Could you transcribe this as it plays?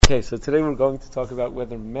Okay, so today we're going to talk about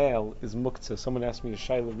whether mail is muktzah. Someone asked me a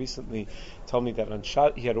shayla recently, told me that on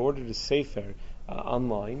he had ordered a sefer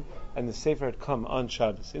online, and the sefer had come on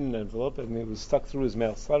Shabbos in an envelope, and it was stuck through his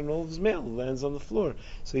mail slot, and all of his mail lands on the floor.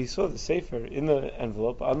 So he saw the sefer in the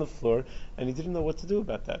envelope on the floor, and he didn't know what to do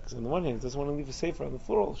about that, because on the one hand, he doesn't want to leave a sefer on the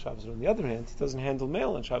floor all Shabbos, but on the other hand, he doesn't handle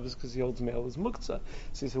mail on Shabbos because he holds mail as muktzah.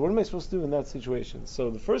 So he said, what am I supposed to do in that situation? So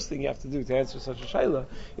the first thing you have to do to answer such a shayla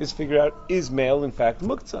is figure out, is mail in fact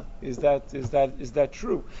muktzah? Is that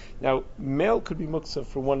true? Now, mail could be muktzah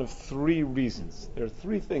for one of three reasons. There are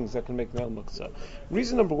three things that can make mail muktzah.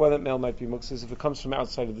 Reason number one that mail might be muktzah is if it comes from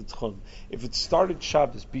outside of the tchum. If it started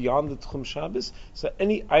Shabbos beyond the tchum Shabbos, so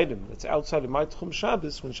any item that's outside of my tchum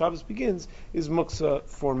Shabbos, when Shabbos begins, is muktzah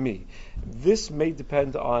for me. This may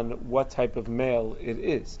depend on what type of mail it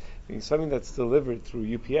is. Something that's delivered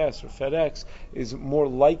through UPS or FedEx is more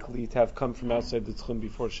likely to have come from outside the tchum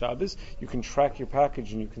before Shabbos. You can track your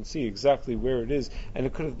package and you can see exactly where it is. And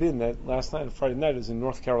it could have been that last night, Friday night, it was in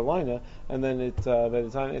North Carolina, and then by the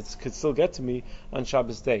time it could still get to me on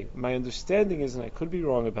Shabbos day. My understanding is, and I could be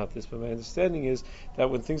wrong about this, but my understanding is that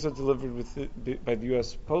when things are delivered by the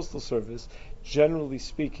U.S. Postal Service, generally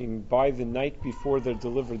speaking, by the night before they're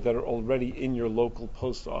delivered, that are already in your local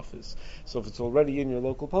post office. So if it's already in your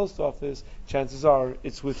local post office, chances are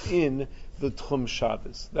it's within the Tchum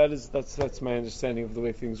Shabbos. That's my understanding of the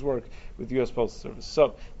way things work with the U.S. Postal Service.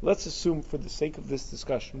 So let's assume, for the sake of this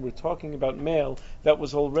discussion, we're talking about mail that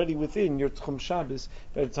was already within your Tchum Shabbos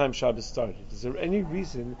by the time Shabbos started. Is there any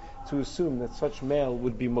reason to assume that such mail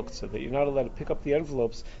would be muktzah, that you're not allowed to pick up the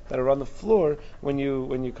envelopes that are on the floor when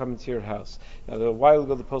you come into your house? Now, a while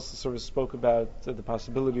ago, the Postal Service spoke about the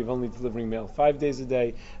possibility of only delivering mail 5 days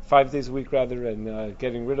a week rather, and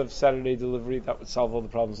getting rid of Saturday delivery. That would solve all the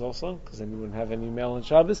problems also, because then you wouldn't have any mail on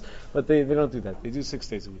Shabbos. But they don't do that. They do 6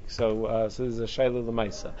 days a week. So there's a shayla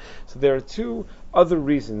l'maisa. So there are two other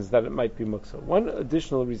reasons that it might be muktzah. One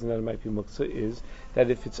additional reason that it might be muktzah is that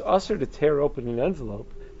if it's usher to tear open an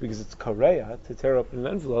envelope, because it's kareya to tear open an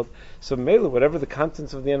envelope, so mela, whatever the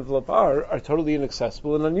contents of the envelope are totally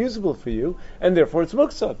inaccessible and unusable for you, and therefore it's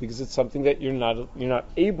muktzah, because it's something that you're not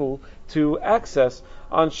able to access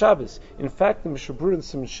on Shabbos. In fact, the Mishabur in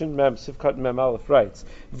Simshin Mem Sivkat Mem Aleph writes,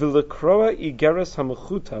 "V'lekroa igeres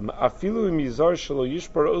hamechutam afilu im yizar shelo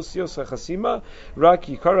yishbar osios hachasima rak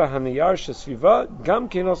yikara haniyar shesviva gam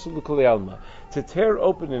kenasu l'kol alma." To tear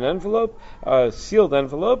open an envelope, a sealed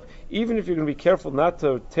envelope, even if you're going to be careful not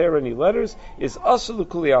to tear any letters, is asul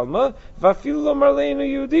l'kol alma v'afilu lo marleinu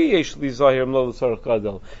yudi yesh li zahir lo l'tzarich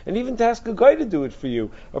gadol. And even to ask a guy to do it for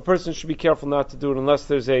you, a person should be careful not to do it unless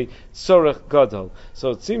there's a tzarich gadol. So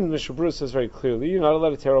it seems Mishnah Berurah says very clearly, you're not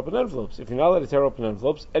allowed to tear open envelopes. If you're not allowed to tear open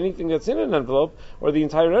envelopes, anything that's in an envelope, or the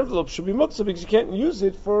entire envelope, should be muktzah, because you can't use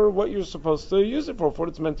it for what you're supposed to use it for what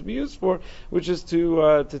it's meant to be used for, which is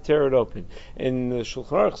to tear it open. In the Shulchan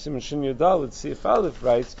Aruch, Siman Shin Yudal, Sif Aleph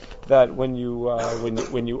writes that when you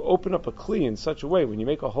open up a kli in such a way, when you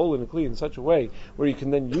make a hole in a kli in such a way, where you can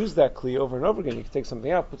then use that kli over and over again, you can take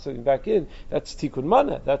something out, put something back in, that's tikkun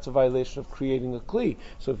mana, that's a violation of creating a kli.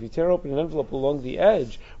 So if you tear open an envelope along the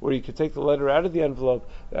edge, where you could take the letter out of the envelope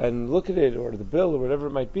and look at it, or the bill, or whatever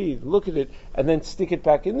it might be, look at it, and then stick it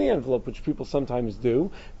back in the envelope, which people sometimes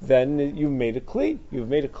do, then you've made a kli. You've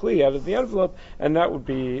made a kli out of the envelope, and that would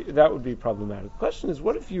be problematic. The question is,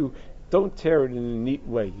 what if you don't tear it in a neat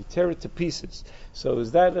way? You tear it to pieces. So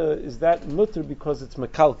is that mutter because it's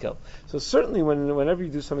mekalkel? So certainly whenever you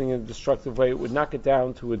do something in a destructive way, it would knock it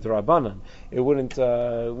down to a drabanan. It wouldn't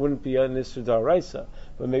be an isur daraisa.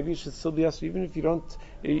 But maybe you should still be asur,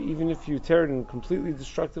 even if you tear it in a completely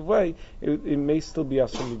destructive way, it may still be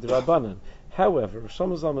asur drabanan. However,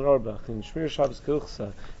 Shlomo Zalman Auerbach in Shmir Shabbos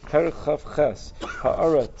Kilchsa, Perek Chav Ches,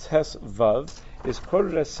 Ha'ara Tes Vav, is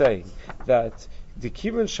quoted as saying that the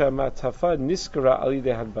kivan shamatafa niskara alide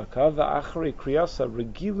hadbaka va'achrei kriyasa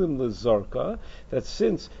regilim lezorka, that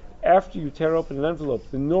since after you tear open an envelope,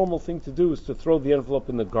 the normal thing to do is to throw the envelope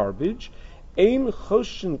in the garbage. Ein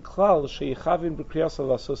choshen klal sheichavin b'kriyasa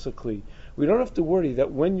lasos kli. We don't have to worry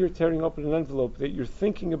that when you're tearing open an envelope that you're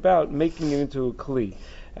thinking about making it into a kli.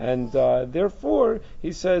 And therefore,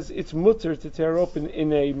 he says it's mutter to tear open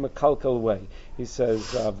in a mekalkel way. He says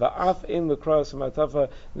va'af ein lekras matafa.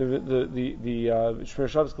 The Shmir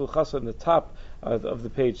Shabbos Kilchasa on the top of the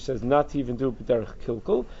page says not to even do it b'derech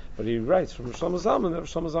kilkel, but he writes from Shlomo Zalman that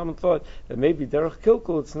Shlomo Zalman thought that maybe derech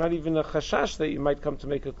kilkel, it's not even a chashash that you might come to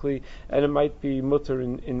make a kli, and it might be mutter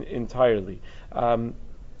entirely.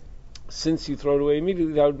 since you throw it away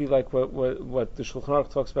immediately, that would be like what the Shulchan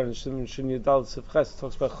Aruch talks about in Shin Yudal Sifches. It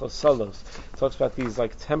talks about chosalos. It talks about these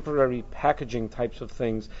like temporary packaging types of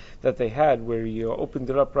things that they had, where you opened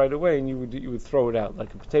it up right away and you would throw it out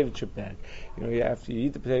like a potato chip bag. After you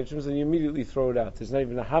eat the potato chips, and you immediately throw it out. There's not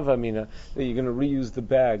even a havamina that you're going to reuse the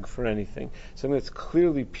bag for anything. Something that's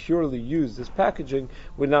clearly purely used as packaging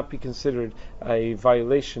would not be considered a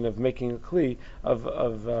violation of making a kli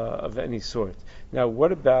of any sort. Now,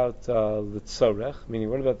 what about l'tzorech? Meaning,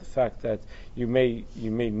 what about the fact that you may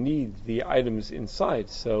need the items inside?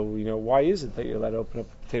 So, why is it that you're allowed to open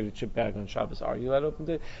up a potato chip bag on Shabbos? Are you allowed to open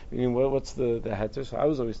it? What's the heter? So, I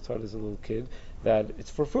was always taught as a little kid that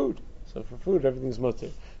it's for food. So, for food, everything's mutter.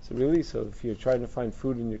 So, if you're trying to find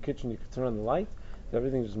food in your kitchen, you can turn on the light.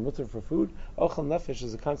 Everything is mutter for food. Ochel nefesh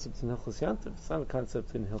is a concept in Hilchos Yantiv. It's not a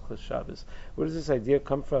concept in Hilchos Shabbos. Where does this idea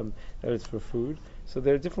come from that it's for food? So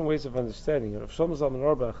there are different ways of understanding it. Rav Shlomo Zalman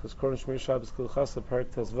Auerbach is Koren Shmir Shabbos Kilchas Parak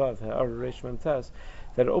Tezvav Ha'ar Reish Mem Tes,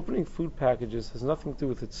 that opening food packages has nothing to do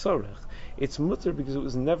with its tzorech. It's mutter because it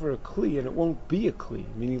was never a kli and it won't be a kli.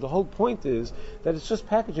 Meaning the whole point is that it's just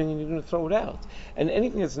packaging and you're going to throw it out. And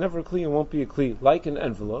anything that's never a kli and won't be a kli, like an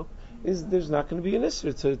envelope, there's not going to be an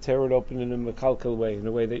issur to tear it open in a mekalkel way, in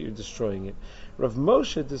a way that you're destroying it. Rav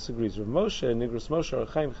Moshe disagrees. Rav Moshe, Nigros Moshe,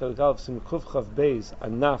 Archaim Chelgalv Simchuf Chav Beis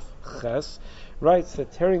Anaf Ches, writes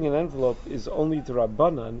that tearing an envelope is only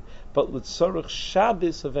d'Rabbanan, but l'tzorech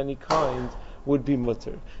Shabbos of any kind would be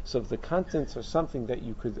mutter. So if the contents are something that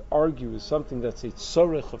you could argue is something that's a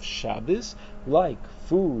tzorech of Shabbos, like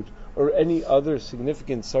food or any other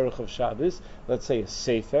significant tzorech of Shabbos, let's say a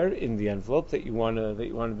sefer in the envelope that you want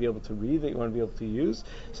to be able to read, that you want to be able to use,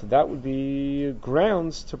 so that would be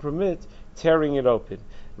grounds to permit tearing it open.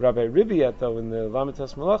 Rabbi Ribiat, though, in the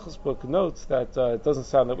Lamitas Malachos book, notes that it doesn't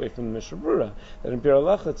sound that way from the Mishnah Brura. That in Bir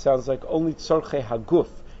Halacha it sounds like only tzorchei haguf.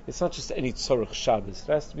 It's not just any tzorech Shabbos.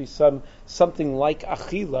 It has to be something like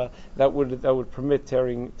achila that would permit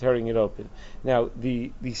tearing it open. Now,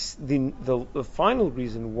 the final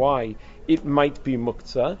reason why it might be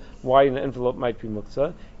muktzah, why an envelope might be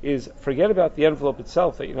muktzah, is forget about the envelope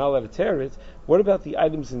itself, that you're not allowed to tear it. What about the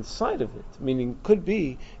items inside of it? Meaning, could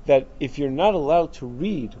be that if you're not allowed to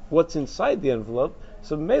read what's inside the envelope,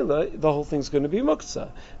 so Mela, the whole thing's going to be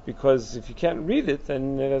muktzah. Because if you can't read it,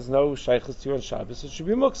 then it has no shaychus to you on Shabbos, it should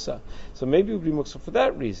be muktzah. So maybe it would be muktzah for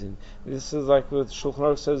that reason. This is like what Shulchan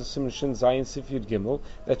Aruch says in Siman Shin Zayin Sif Yud Gimel,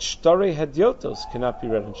 that shtarei hadyotos cannot be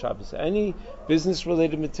read on Shabbos. Any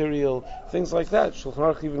business-related material, things like that. Shulchan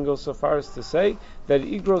Aruch even goes so far as to say that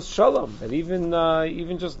igros shalom, that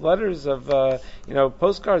even just letters of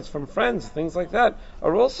postcards from friends, things like that,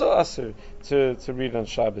 are also asur to read on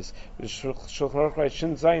Shabbos. Shulchan Aruch writes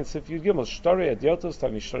Shin Zayin Sif Yud Gimel, shtarei hadyotos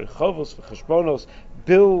tani shtarei chovos v'cheshbonos,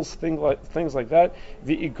 bills, things like that.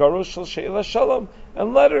 The igaros shel she'ila shalom,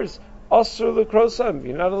 and letters asur l'krosam.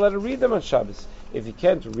 You're not allowed to read them on Shabbos. If you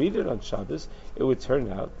can't read it on Shabbos, it would turn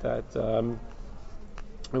out that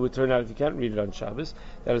if you can't read it on Shabbos,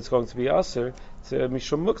 that it's going to be asur to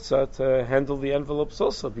mishum muktzah to handle the envelopes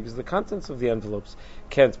also, because the contents of the envelopes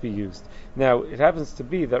can't be used. Now, it happens to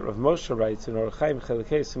be that Rav Moshe writes in Orchaim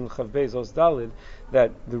Chelekei Siman Chav Beis Os Dalid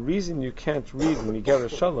that the reason you can't read when you get a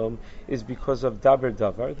shalom is because of daber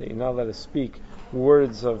davar, that you're not allowed to speak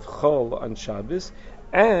words of chol on Shabbos,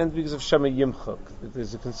 and because of Shema Yimchuk.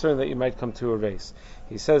 There's a concern that you might come to erase.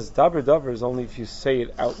 He says daber davar is only if you say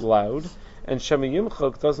it out loud, and Shema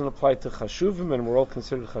Yimchuk doesn't apply to chashuvim, and we're all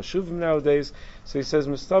considered chashuvim nowadays. So he says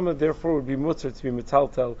Mustama therefore would be mutter to be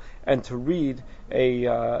metaltel and to read a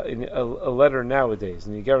letter nowadays,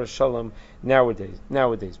 and Yigara Shalom nowadays.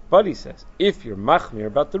 But he says, if you're machmir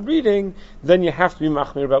about the reading, then you have to be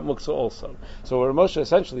machmir about muktzah also. So what Moshe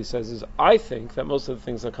essentially says is, I think that most of the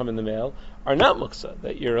things that come in the mail are not muktzah,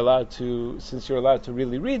 that you're allowed to, since you're allowed to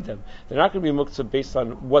really read them. They're not going to be muktzah based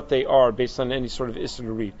on what they are, based on any sort of issur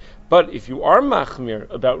to read. But if you are machmir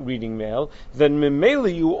about reading mail, then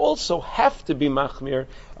memela you also have to be machmir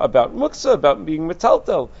about muktzah, about being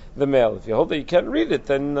metaltel the mail. If you hold that you can't read it,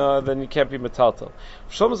 then you can't be metaltel.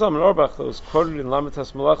 Shlomo Zalman Auerbach, that was quoted in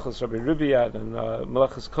Lamitas Malachos, Rabbi Ribiat, and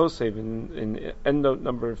Malachos Kosev in endnote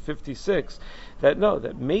number 56, that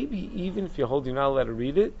maybe even if you hold you're not allowed to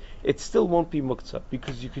read it, it still won't be muktzah,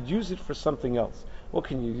 because you could use it for something else. What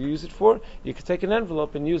can you use it for? You could take an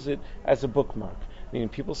envelope and use it as a bookmark. Meaning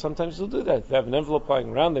people sometimes will do that. They have an envelope lying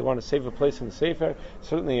around, they want to save a place in the Sefer.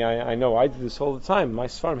 Certainly I know I do this all the time.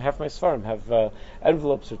 Half my Svarim have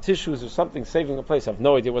envelopes or tissues or something saving a place. I have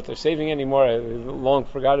no idea what they're saving anymore. I long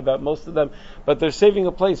forgot about most of them, but they're saving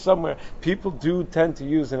a place somewhere. People do tend to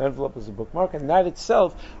use an envelope as a bookmark, and that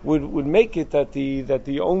itself would make it that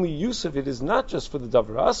the only use of it is not just for the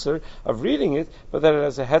Davar Aser of reading it, but that it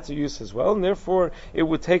has a heter use as well, and therefore it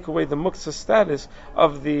would take away the Muktzah status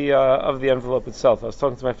of the envelope itself. I was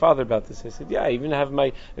talking to my father about this. I said, yeah, I even have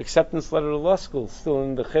my acceptance letter to law school still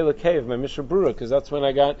in the Chelek K of my Mishnah Brura, because that's when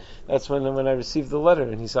I received the letter,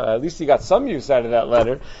 and he said, at least he got some use out of that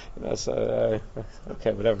letter.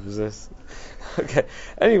 Okay, whatever is this. Okay.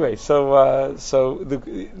 Anyway,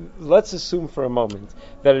 let's assume for a moment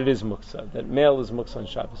that it is Muktzah, that mail is Muktzah on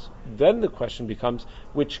Shabbos. Then the question becomes,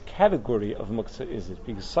 which category of Muktzah is it?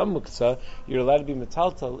 Because some Muktzah, you're allowed to be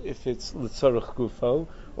metaltal if it's L'tzorech Gufo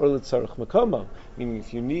or L'tzorech Makomo, meaning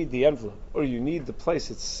if you need the envelope or you need the place,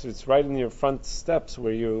 it's right in your front steps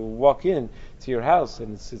where you walk in to your house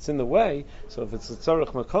and it's in the way. So if it's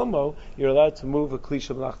L'tzorech Makomo, you're allowed to move a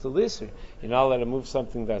Klisha Malachta L'Isr. You're not allowed to move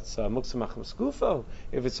something that's Muktzah Machmas Gufo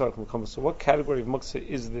if it's Tzorech Makomo. So what category of Muktzah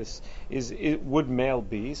is this? Would mail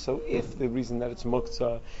be? So if the reason that it's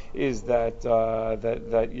Muktzah is that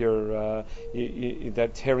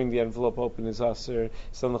that tearing the envelope open is aser,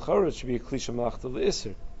 so l'chorah it should be a Klisha Malachta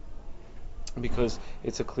L'Isr, because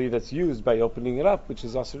it's a kli that's used by opening it up, which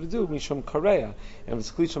is also to do mishum kareya, and if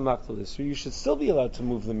it's kli sham so you should still be allowed to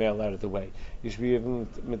move the mail out of the way. You should be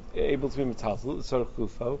able to be metaltal l'tzorech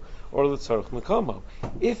gufo or l'tzorech makomo.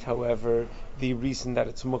 If, however, the reason that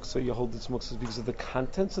it's muktzah, you hold it's muktzah, is because of the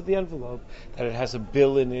contents of the envelope, that it has a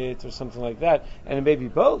bill in it or something like that, and it may be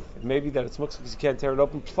both. It may be that it's muktzah because you can't tear it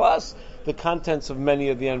open, plus the contents of many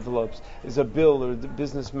of the envelopes is a bill or the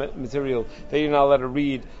business material that you're not allowed to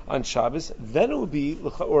read on Shabbos. Then it would be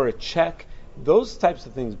or a check. Those types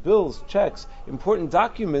of things, bills, checks, important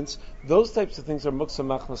documents, those types of things are muktzah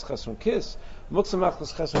machmas chesron kis. Muktzah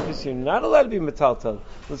machmas chesron kis, you're not allowed to be metaltel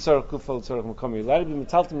l'tzorech kufa l'tzorech makom. You're allowed to be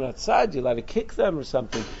metaltel outside. You're allowed to kick them or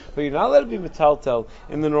something, but you're not allowed to be metaltel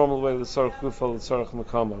in the normal way l'tzorech kufa l'tzorech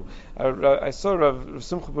makom. I saw Rav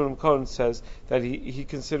Simcha ben Cohen says that he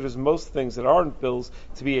considers most things that aren't bills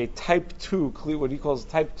to be a type 2 what he calls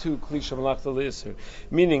type 2 klisha malachta l'isr,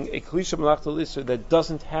 meaning a klisha malachta l'isr that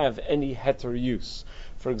doesn't have any heter use.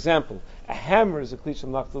 For example, a hammer is a klisha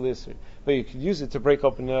malachta l'isr, but you could use it to break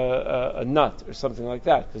open a nut or something like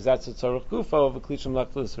that, because that's a tzarech gufa of a klisha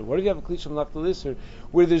malachta l'isr. What if you have a klisha malachta l'isr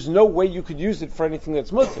where there's no way you could use it for anything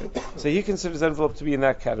that's mutter? So he considers envelope to be in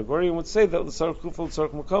that category and would say that the tzarech gufa, the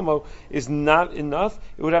tzarech makomo is not enough.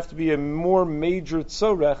 It would have to be a more major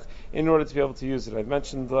tzorech in order to be able to use it. I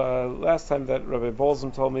mentioned last time that Rabbi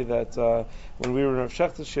Bolzim told me that when we were in Rav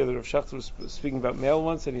Shechter's shir, that Rav Shechter was speaking about mail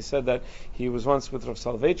once, and he said that he was once with Rav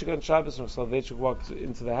Soloveitchik on Shabbos, and Rav Soloveitchik walked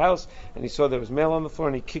into the house, and he saw there was mail on the floor,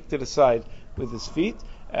 and he kicked it aside with his feet.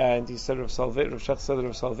 And he said Rav Shechter said that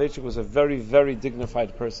Rav Soloveitchik was a very, very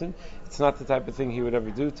dignified person. It's not the type of thing he would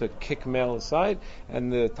ever do, to kick mail aside.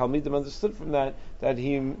 And the Talmidim understood from that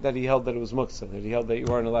he held that it was muktzah, that he held that you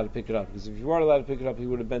weren't allowed to pick it up. Because if you weren't allowed to pick it up, he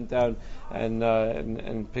would have bent down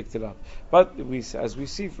and picked it up. But as we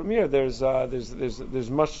see from here, there's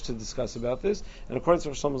much to discuss about this. And according to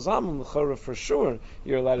Rosh Hashanah l'chorah, for sure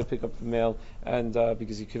you're allowed to pick up the mail, and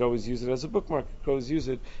because you could always use it as a bookmark, you could always use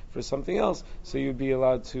it for something else, so you'd be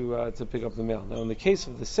allowed to pick up the mail. Now, in the case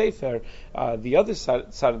of the sefer, the other side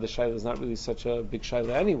of the shaila is not really such a big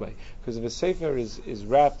shaila anyway, because if a sefer is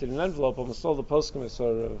wrapped in an envelope, almost all the poskim, I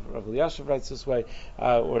saw Rav Elyashiv writes this way,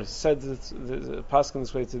 or said the poskim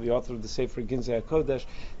this way to the author of the sefer Ginzei HaKodesh,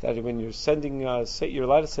 that when you're sending, you're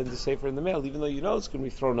allowed to send the sefer in the mail, even though you know it's going to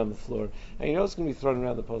be thrown on the floor, and you know it's going to be thrown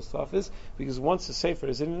around the post office, because once the sefer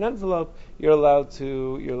is in an envelope, you're allowed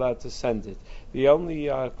to send it. The only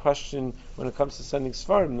question when it comes to sending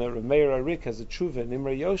Svarim, that Rav Meir Arik has a tshuva in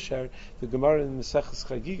Imre Yosher, the Gemara in Maseches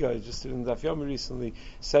Chagiga, I just did in Daf Yomi recently,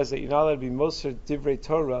 says that you're not allowed to be Moser Divrei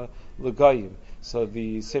Torah L'Goyim. So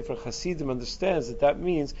the Sefer Hasidim understands that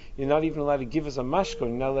means you're not even allowed to give as a mashkon, you're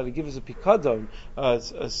not allowed to give as a pikadon,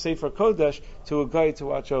 a Sefer Kodesh, to a guy to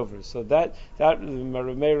watch over. So that Rav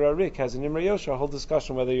Meir Arik has in Imre Yosher a whole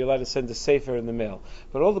discussion whether you're allowed to send a Sefer in the mail.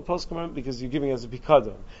 But all the poskim are, because you're giving as a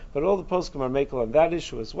pikadon, but all the poskim are makel on that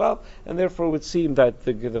issue as well, and therefore it would seem that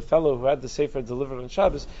the fellow who had the Sefer delivered on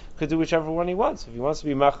Shabbos could do whichever one he wants. If he wants to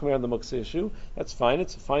be machmir on the Muktzah issue, that's fine,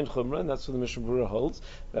 it's a fine chumrah, and that's what the Mishnah Berurah holds,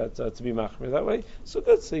 that to be machmir that way. So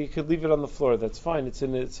good. So you could leave it on the floor. That's fine. It's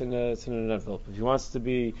in an envelope. If he wants to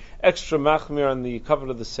be extra machmir on the cover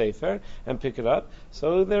of the sefer and pick it up,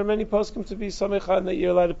 so there are many poskim to be samechan that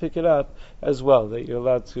you're allowed to pick it up as well. That you're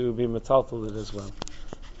allowed to be metaltal it as well.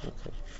 Okay.